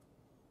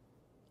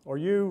 or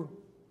you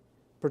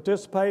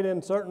participate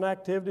in certain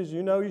activities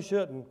you know you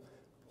shouldn't,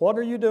 what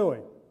are you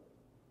doing?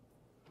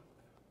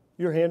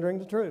 You're hindering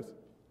the truth.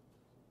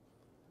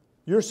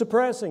 You're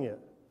suppressing it.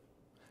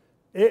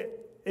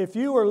 If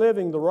you were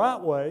living the right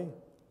way,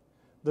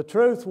 the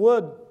truth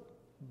would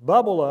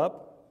bubble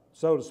up,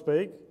 so to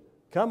speak,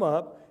 come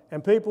up,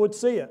 and people would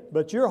see it.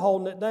 But you're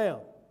holding it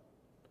down.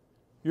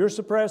 You're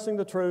suppressing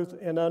the truth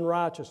in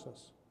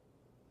unrighteousness.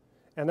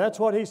 And that's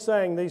what he's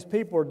saying these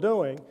people are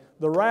doing.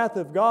 The wrath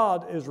of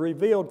God is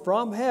revealed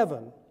from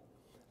heaven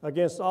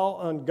against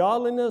all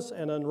ungodliness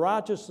and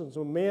unrighteousness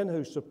of men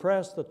who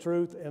suppress the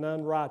truth in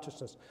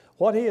unrighteousness.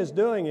 What he is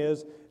doing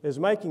is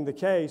making the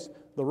case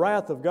the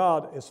wrath of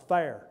God is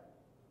fair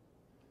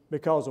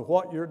because of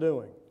what you're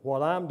doing,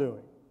 what I'm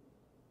doing,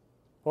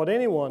 what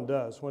anyone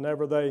does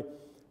whenever they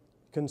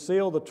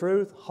conceal the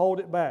truth, hold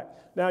it back.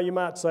 Now you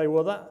might say,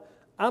 well,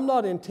 I'm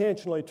not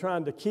intentionally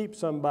trying to keep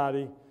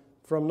somebody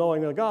from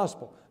knowing the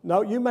gospel.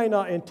 No, you may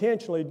not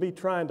intentionally be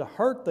trying to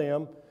hurt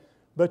them,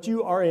 but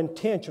you are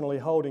intentionally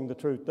holding the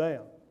truth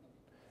down.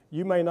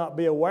 You may not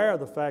be aware of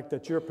the fact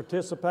that your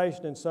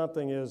participation in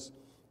something is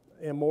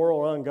immoral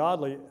or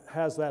ungodly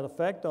has that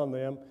effect on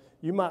them.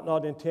 You might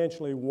not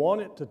intentionally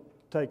want it to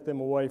take them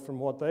away from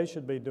what they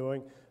should be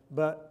doing,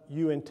 but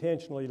you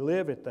intentionally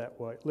live that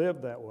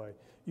way.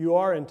 You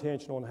are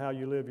intentional in how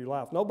you live your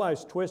life.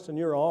 Nobody's twisting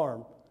your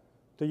arm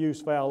to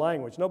use foul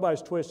language.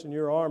 Nobody's twisting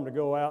your arm to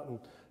go out and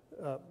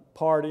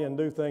party and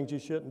do things you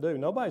shouldn't do.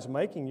 Nobody's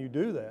making you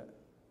do that.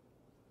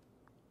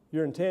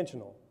 You're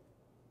intentional.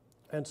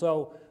 And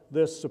so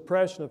this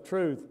suppression of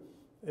truth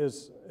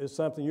is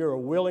something you're a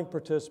willing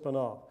participant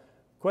of.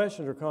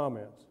 Questions or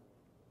comments?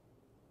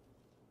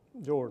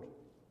 George.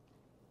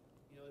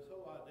 You know, this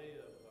whole idea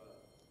of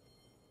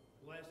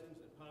blessings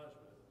and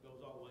punishment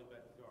goes all the way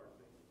back to Garden of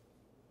Eden.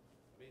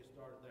 I mean, it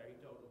started there. He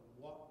told them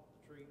what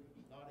the tree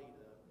not eat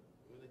of.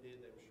 When they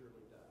did, they would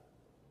surely die.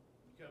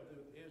 You come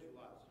through the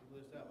Israelites, he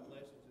lists out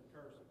blessings and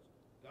curses.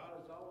 God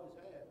has always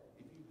had,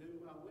 if you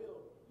do my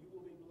will, you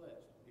will be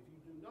blessed. If you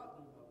do not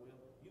do my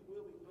will, you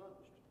will be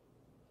punished.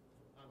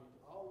 I mean,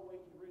 all the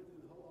way you read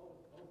through the whole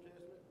Old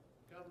Testament,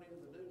 coming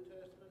into the New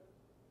Testament,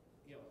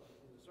 you know,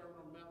 in the Sermon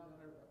on the Mount,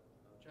 there,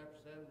 chapter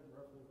 7,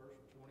 roughly verse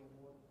 21,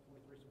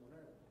 23,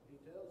 somewhere there, he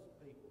tells the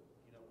people,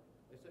 you know,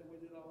 they say, we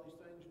did all these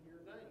things in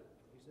your name.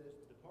 He says,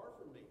 depart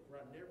from me,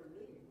 for I never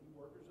knew you, you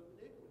workers of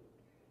iniquity.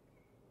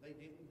 They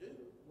didn't do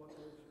what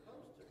they were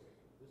supposed to.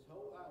 This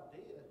whole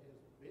idea has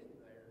been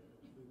there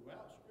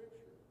throughout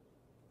Scripture.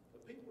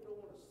 But people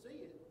don't want to see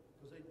it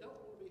because they don't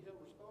want to be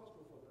held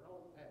responsible for their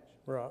own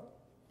actions. Right.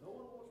 No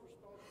one wants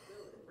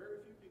responsibility.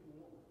 Very few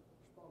people want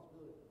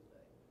responsibility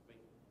today.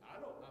 I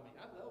know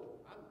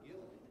I'm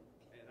guilty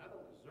and I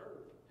don't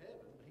deserve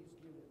heaven, but He's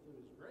given it through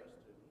His grace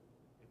to me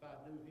if I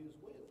do His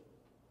will.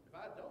 If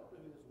I don't do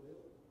His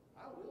will,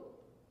 I will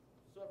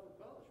suffer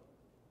punishment.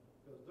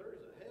 Because there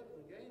is a heaven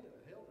to gain and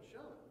a hell to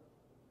shun.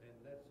 And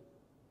that's a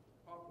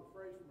popular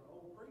phrase from an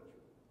old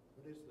preacher,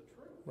 but it's the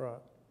truth.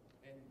 Right.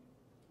 And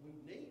we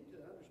need to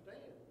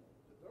understand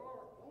that there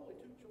are only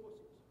two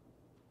choices.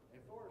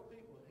 As far as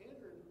people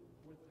hindering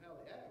with how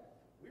they act,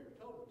 we are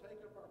told to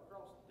take up our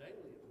cross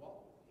daily and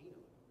walk with Him.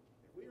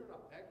 If we are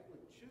not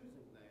actively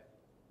choosing that,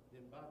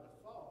 then by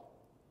default,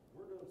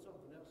 we're doing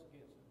something else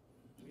against Him.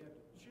 We have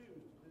to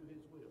choose to do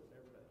His will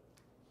every day.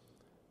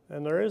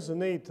 And there is a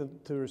need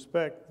to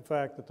respect the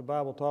fact that the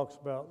Bible talks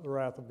about the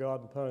wrath of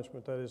God and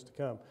punishment that is to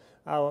come.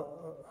 I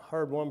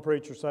heard one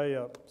preacher say,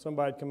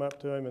 somebody come up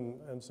to him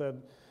and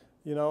said,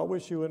 you know, I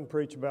wish you wouldn't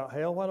preach about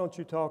hell. Why don't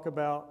you talk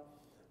about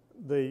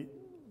the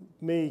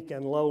meek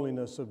and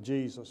lowliness of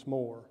Jesus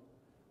more?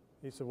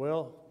 He said,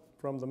 well,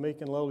 from the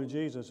meek and lowly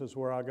Jesus is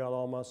where I got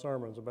all my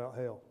sermons about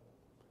hell.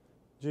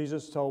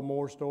 Jesus told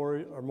more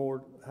story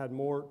or had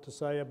more to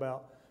say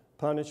about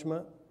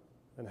punishment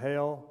and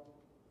hell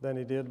than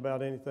He did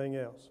about anything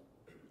else.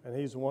 And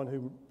He's the one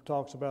who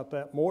talks about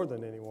that more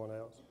than anyone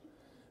else.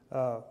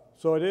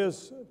 So it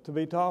is to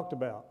be talked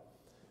about.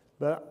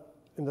 But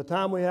in the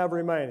time we have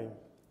remaining,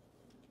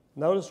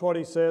 notice what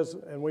he says,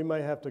 and we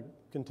may have to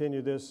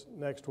continue this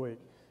next week.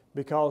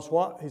 Because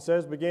what he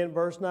says, begin at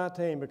verse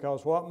 19,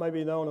 because what may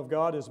be known of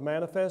God is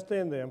manifest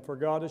in them, for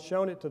God has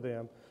shown it to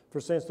them.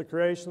 For since the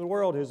creation of the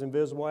world, His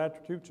invisible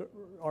attributes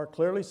are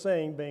clearly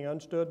seen, being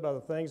understood by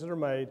the things that are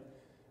made,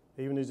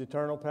 even His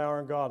eternal power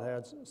and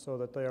Godhead, so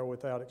that they are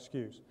without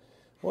excuse.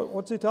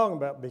 What's he talking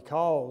about?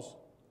 Because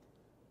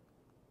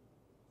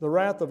the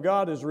wrath of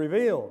God is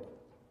revealed.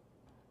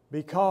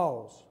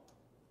 Because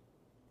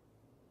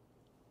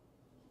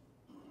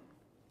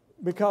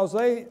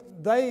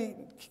they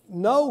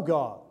know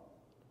God.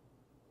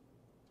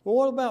 Well,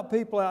 what about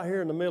people out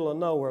here in the middle of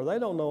nowhere? They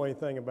don't know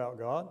anything about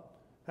God.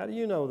 How do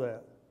you know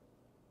that?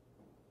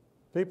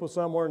 People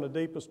somewhere in the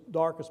deepest,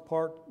 darkest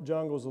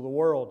jungles of the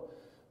world,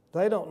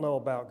 they don't know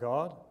about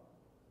God.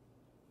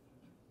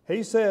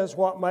 He says,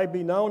 what may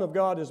be known of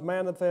God is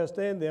manifest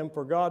in them,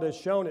 for God has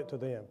shown it to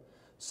them.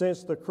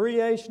 Since the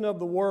creation of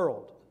the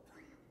world,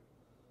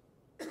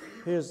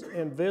 His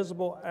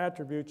invisible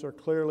attributes are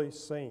clearly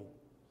seen,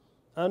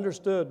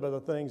 understood by the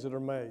things that are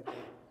made.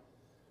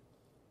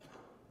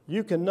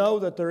 You can know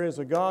that there is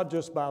a God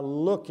just by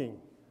looking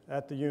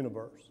at the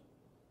universe.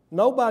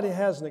 Nobody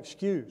has an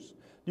excuse.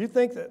 Do you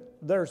think that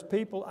there's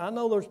people, I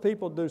know there's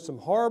people who do some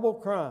horrible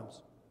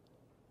crimes.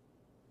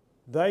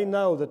 They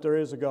know that there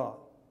is a God.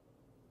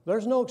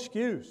 There's no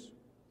excuse.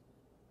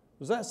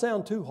 Does that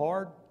sound too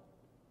hard?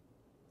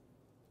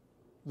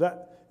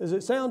 Does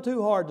it sound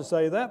too hard to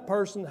say that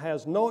person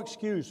has no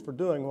excuse for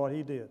doing what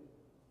he did?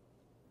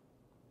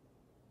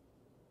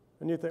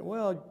 And you think,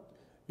 well,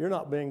 you're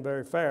not being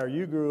very fair.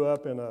 You grew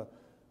up in an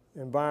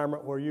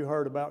environment where you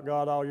heard about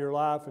God all your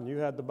life and you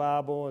had the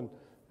Bible,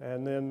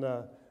 and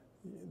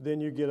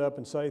then you get up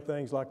and say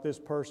things like this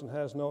person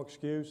has no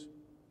excuse.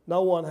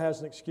 No one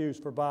has an excuse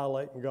for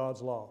violating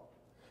God's law.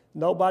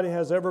 Nobody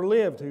has ever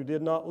lived who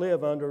did not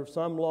live under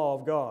some law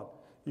of God.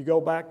 You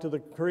go back to the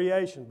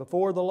creation.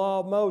 Before the law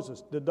of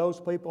Moses, did those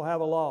people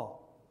have a law?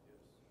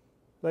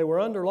 They were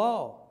under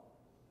law.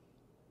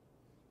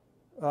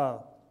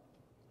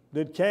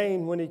 Did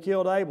Cain, when he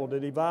killed Abel,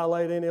 did he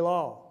violate any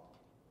law?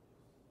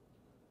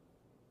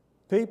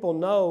 People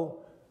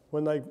know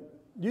when they...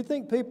 Do you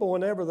think people,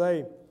 whenever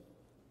they...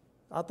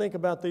 I think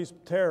about these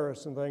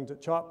terrorists and things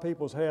that chop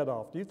people's head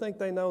off. Do you think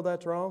they know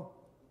that's wrong?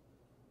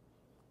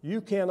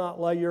 You cannot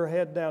lay your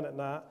head down at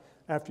night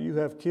after you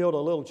have killed a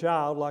little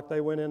child like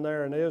they went in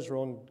there in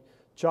Israel and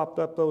chopped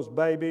up those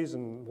babies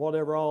and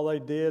whatever all they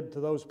did to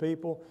those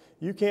people.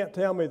 You can't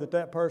tell me that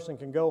that person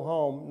can go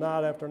home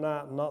night after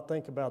night and not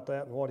think about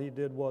that and what he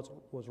did was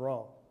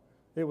wrong.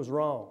 It was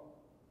wrong.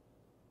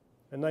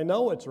 And they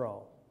know it's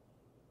wrong.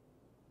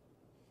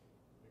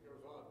 It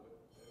goes on to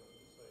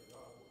say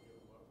God will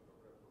give them up to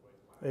a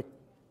reprobate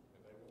mind,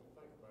 and they won't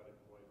think about it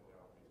the way they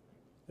ought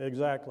to.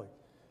 Exactly.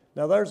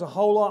 Now there's a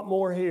whole lot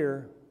more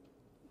here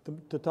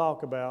to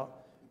talk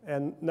about,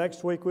 and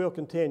next week we'll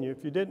continue.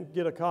 If you didn't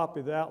get a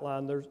copy of the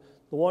outline, there's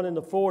the one in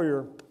the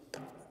foyer.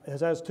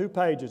 Has 2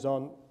 pages.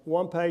 On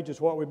one page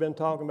is what we've been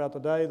talking about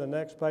today. The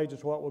next page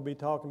is what we'll be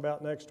talking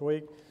about next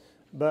week.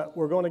 But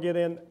we're going to get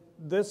in.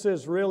 This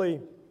is really,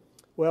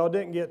 well, I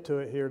didn't get to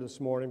it here this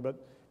morning,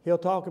 but he'll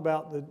talk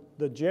about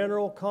the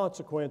general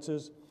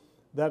consequences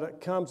that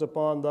it comes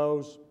upon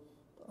those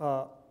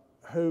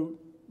who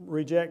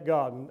reject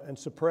God and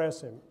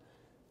suppress Him.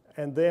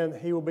 And then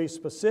he will be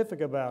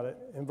specific about it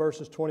in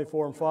verses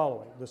 24 and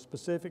following, the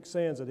specific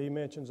sins that he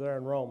mentions there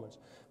in Romans.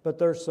 But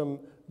there's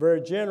some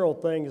very general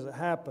things that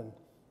happen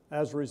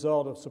as a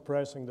result of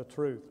suppressing the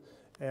truth.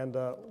 And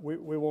we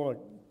want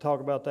to talk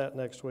about that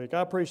next week.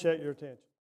 I appreciate your attention.